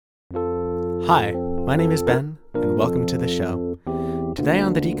Hi, my name is Ben, and welcome to the show. Today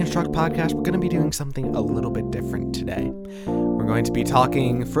on the Deconstruct podcast, we're going to be doing something a little bit different today. We're going to be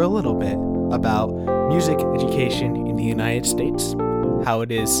talking for a little bit about music education in the United States, how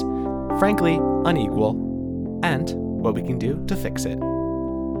it is, frankly, unequal, and what we can do to fix it.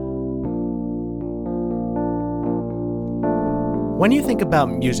 When you think about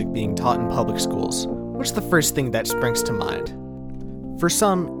music being taught in public schools, what's the first thing that springs to mind? For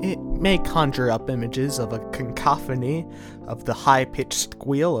some, it may conjure up images of a cacophony of the high-pitched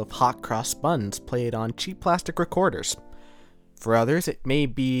squeal of hot-cross buns played on cheap plastic recorders. For others, it may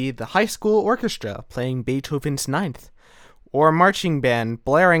be the high school orchestra playing Beethoven's Ninth, or a marching band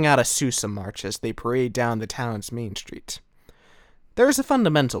blaring out a Sousa march as they parade down the town's main street. There is a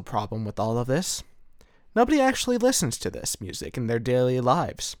fundamental problem with all of this. Nobody actually listens to this music in their daily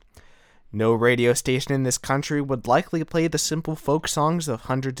lives. No radio station in this country would likely play the simple folk songs of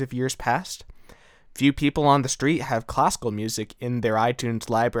hundreds of years past. Few people on the street have classical music in their iTunes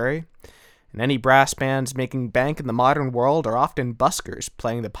library, and any brass bands making bank in the modern world are often buskers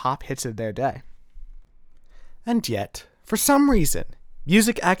playing the pop hits of their day. And yet, for some reason,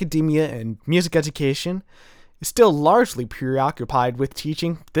 music academia and music education is still largely preoccupied with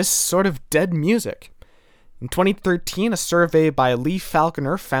teaching this sort of dead music. In 2013, a survey by Lee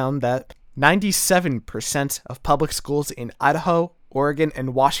Falconer found that 97% of public schools in Idaho, Oregon,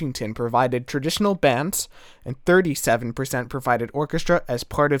 and Washington provided traditional bands, and 37% provided orchestra as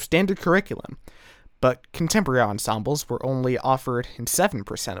part of standard curriculum, but contemporary ensembles were only offered in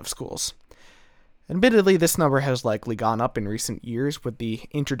 7% of schools. Admittedly, this number has likely gone up in recent years with the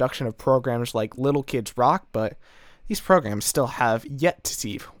introduction of programs like Little Kids Rock, but these programs still have yet to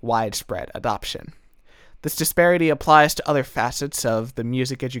see widespread adoption. This disparity applies to other facets of the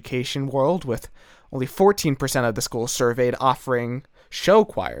music education world, with only 14% of the schools surveyed offering show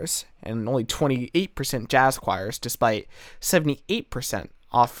choirs and only 28% jazz choirs, despite 78%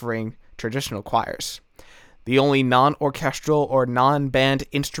 offering traditional choirs. The only non-orchestral or non-band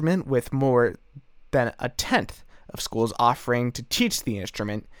instrument with more than a tenth of schools offering to teach the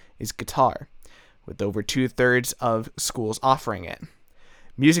instrument is guitar, with over 2/3 of schools offering it.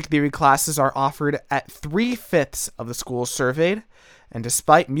 Music theory classes are offered at 3/5 of the schools surveyed, and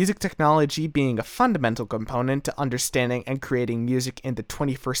despite music technology being a fundamental component to understanding and creating music in the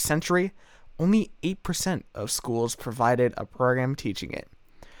 21st century, only 8% of schools provided a program teaching it.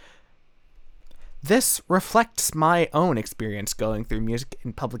 This reflects my own experience going through music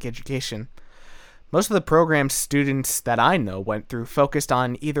in public education. Most of the programs students that I know went through focused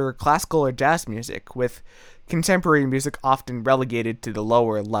on either classical or jazz music, with contemporary music often relegated to the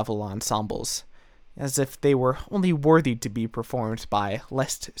lower level ensembles, as if they were only worthy to be performed by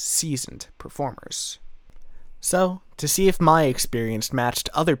less seasoned performers. So, to see if my experience matched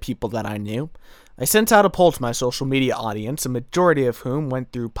other people that I knew, I sent out a poll to my social media audience, a majority of whom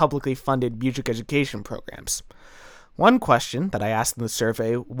went through publicly funded music education programs. One question that I asked in the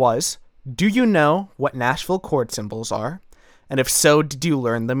survey was, do you know what Nashville chord symbols are? And if so, did you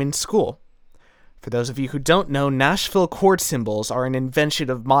learn them in school? For those of you who don't know, Nashville chord symbols are an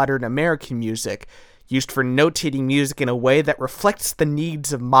invention of modern American music, used for notating music in a way that reflects the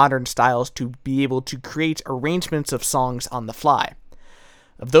needs of modern styles to be able to create arrangements of songs on the fly.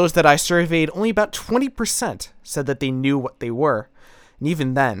 Of those that I surveyed, only about 20% said that they knew what they were, and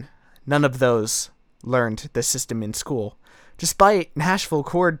even then, none of those learned the system in school, despite Nashville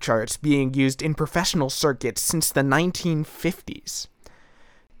chord charts being used in professional circuits since the 1950s.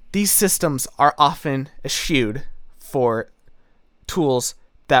 These systems are often eschewed for tools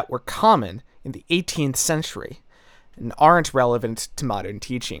that were common in the 18th century and aren't relevant to modern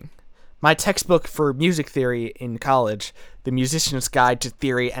teaching. My textbook for music theory in college, The Musician's Guide to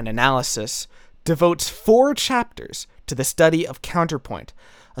Theory and Analysis, devotes 4 chapters to the study of counterpoint,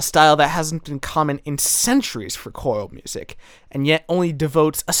 a style that hasn't been common in centuries for choral music, and yet only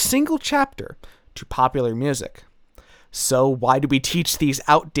devotes a single chapter to popular music. So why do we teach these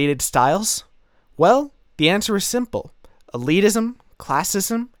outdated styles? Well, the answer is simple: elitism,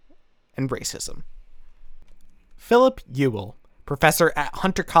 classism, and racism. Philip Ewell, professor at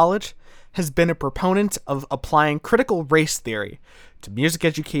Hunter College, has been a proponent of applying critical race theory to music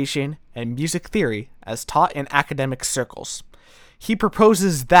education and music theory as taught in academic circles. He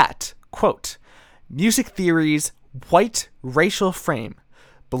proposes that, quote, music theory's white racial frame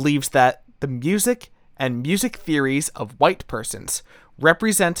believes that the music and music theories of white persons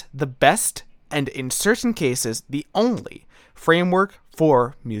represent the best and, in certain cases, the only framework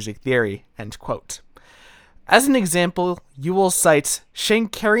for music theory, end quote. As an example, Ewell cites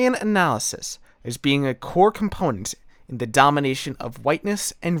Schenkerian analysis as being a core component in the domination of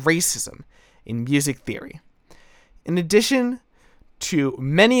whiteness and racism in music theory. In addition to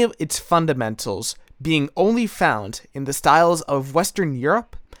many of its fundamentals being only found in the styles of Western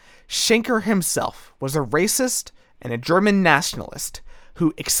Europe, Schenker himself was a racist and a German nationalist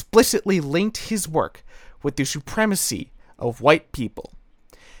who explicitly linked his work with the supremacy of white people.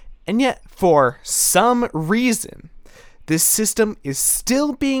 And yet, for some reason, this system is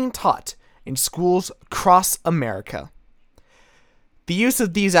still being taught in schools across America. The use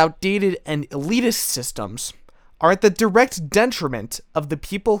of these outdated and elitist systems are at the direct detriment of the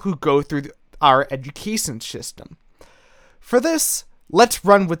people who go through our education system. For this, let's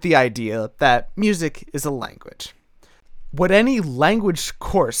run with the idea that music is a language. Would any language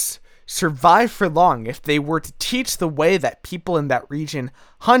course survive for long if they were to teach the way that people in that region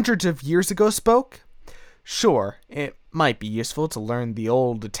hundreds of years ago spoke? Sure, it might be useful to learn the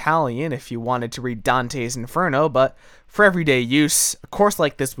old Italian if you wanted to read Dante's Inferno, but for everyday use, a course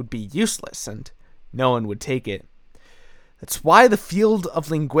like this would be useless, and no one would take it. That's why the field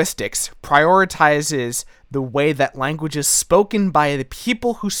of linguistics prioritizes the way that language is spoken by the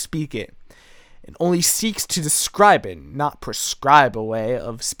people who speak it, and only seeks to describe it, not prescribe a way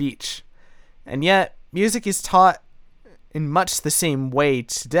of speech. And yet, music is taught in much the same way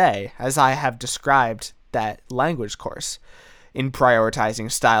today as I have described that language course, in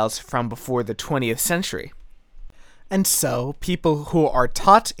prioritizing styles from before the 20th century. And so, people who are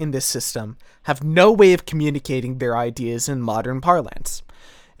taught in this system have no way of communicating their ideas in modern parlance.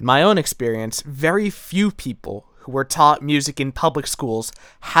 In my own experience, very few people who were taught music in public schools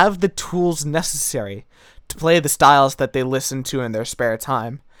have the tools necessary to play the styles that they listen to in their spare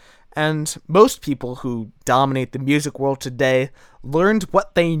time. And most people who dominate the music world today learned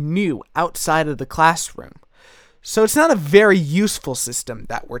what they knew outside of the classroom. So it's not a very useful system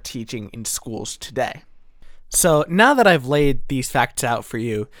that we're teaching in schools today. So now that I've laid these facts out for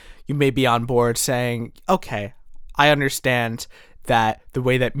you, you may be on board saying, okay, I understand that the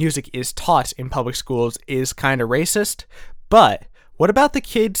way that music is taught in public schools is kind of racist, but what about the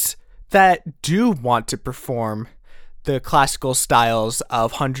kids that do want to perform the classical styles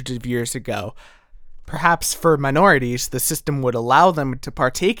of hundreds of years ago? Perhaps for minorities, the system would allow them to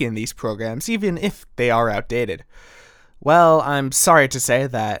partake in these programs, even if they are outdated. Well, I'm sorry to say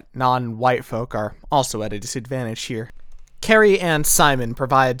that non-white folk are also at a disadvantage here. Carrie Ann Simon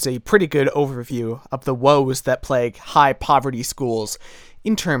provides a pretty good overview of the woes that plague high-poverty schools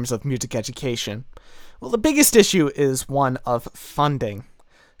in terms of music education. Well, the biggest issue is one of funding.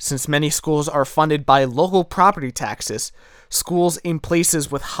 Since many schools are funded by local property taxes, schools in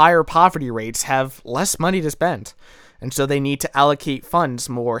places with higher poverty rates have less money to spend, and so they need to allocate funds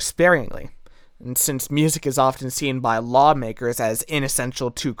more sparingly. And since music is often seen by lawmakers as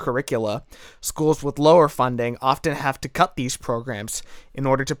inessential to curricula, schools with lower funding often have to cut these programs in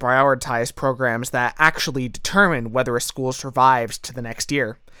order to prioritize programs that actually determine whether a school survives to the next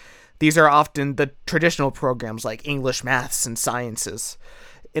year. These are often the traditional programs like English, maths, and sciences.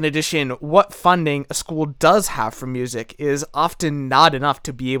 In addition, what funding a school does have for music is often not enough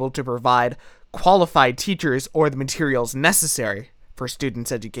to be able to provide qualified teachers or the materials necessary for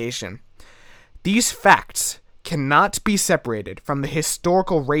students' education. These facts cannot be separated from the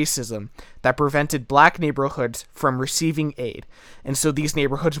historical racism that prevented black neighborhoods from receiving aid, and so these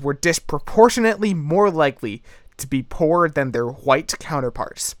neighborhoods were disproportionately more likely to be poorer than their white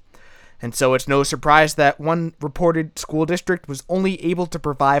counterparts. And so it's no surprise that one reported school district was only able to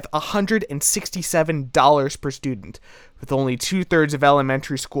provide $167 per student, with only 2/3 of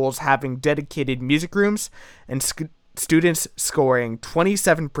elementary schools having dedicated music rooms, and students scoring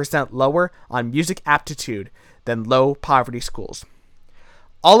 27% lower on music aptitude than low-poverty schools.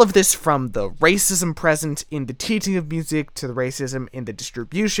 All of this, from the racism present in the teaching of music to the racism in the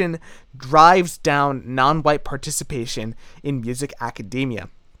distribution, drives down non-white participation in music academia.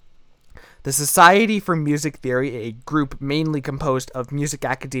 The Society for Music Theory, a group mainly composed of music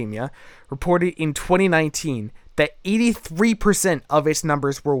academia, reported in 2019 that 83% of its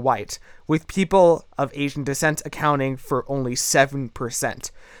numbers were white, with people of Asian descent accounting for only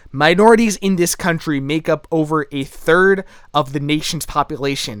 7%. Minorities in this country make up over 1/3 of the nation's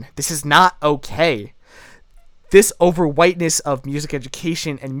population. This is not okay. This over-whiteness of music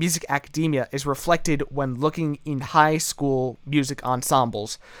education and music academia is reflected when looking in high school music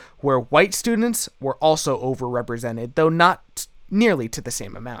ensembles, where white students were also overrepresented, though not nearly to the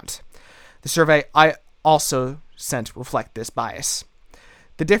same amount. The survey I also sent reflect this bias.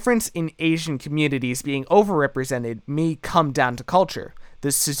 The difference in Asian communities being overrepresented may come down to culture.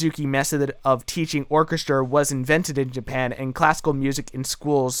 The Suzuki method of teaching orchestra was invented in Japan, and classical music in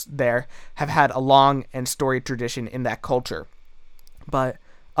schools there have had a long and storied tradition in that culture. But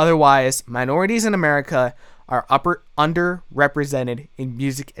Otherwise, minorities in America are underrepresented in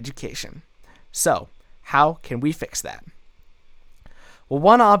music education. So, how can we fix that? Well,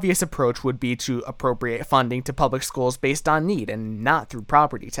 one obvious approach would be to appropriate funding to public schools based on need and not through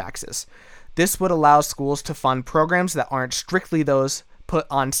property taxes. This would allow schools to fund programs that aren't strictly those put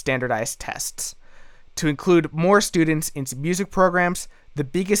on standardized tests. To include more students into music programs, the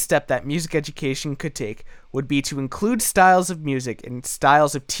biggest step that music education could take would be to include styles of music and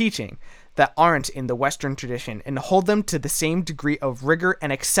styles of teaching that aren't in the Western tradition and hold them to the same degree of rigor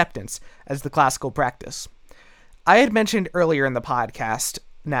and acceptance as the classical practice. I had mentioned earlier in the podcast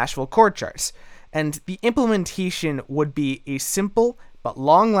Nashville chord charts, and the implementation would be a simple but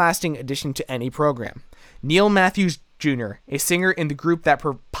long-lasting addition to any program. Neil Matthews Jr., a singer in the group that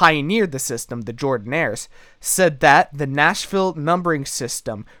pioneered the system, the Jordanaires, said that the Nashville numbering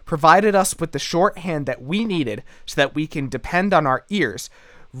system provided us with the shorthand that we needed so that we can depend on our ears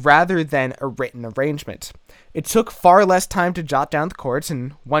rather than a written arrangement. It took far less time to jot down the chords,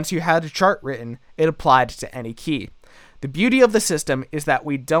 and once you had a chart written, it applied to any key. The beauty of the system is that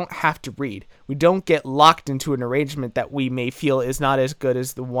we don't have to read. We don't get locked into an arrangement that we may feel is not as good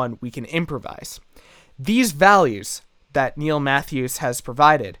as the one we can improvise. These values that Neil Matthews has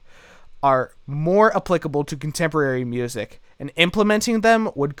provided are more applicable to contemporary music, and implementing them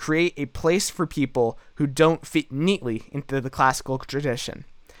would create a place for people who don't fit neatly into the classical tradition.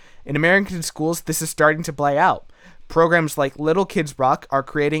 In American schools, this is starting to play out. Programs like Little Kids Rock are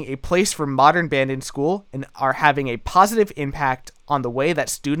creating a place for modern band in school and are having a positive impact on the way that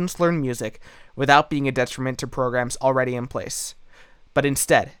students learn music without being a detriment to programs already in place, but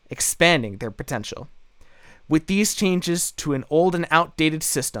instead expanding their potential. With these changes to an old and outdated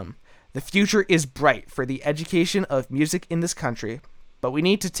system, the future is bright for the education of music in this country, but we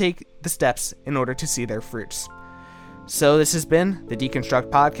need to take the steps in order to see their fruits. So this has been the Deconstruct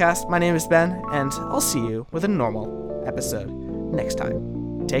Podcast. My name is Ben, and I'll see you with a normal episode next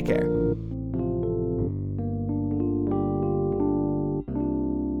time. Take care.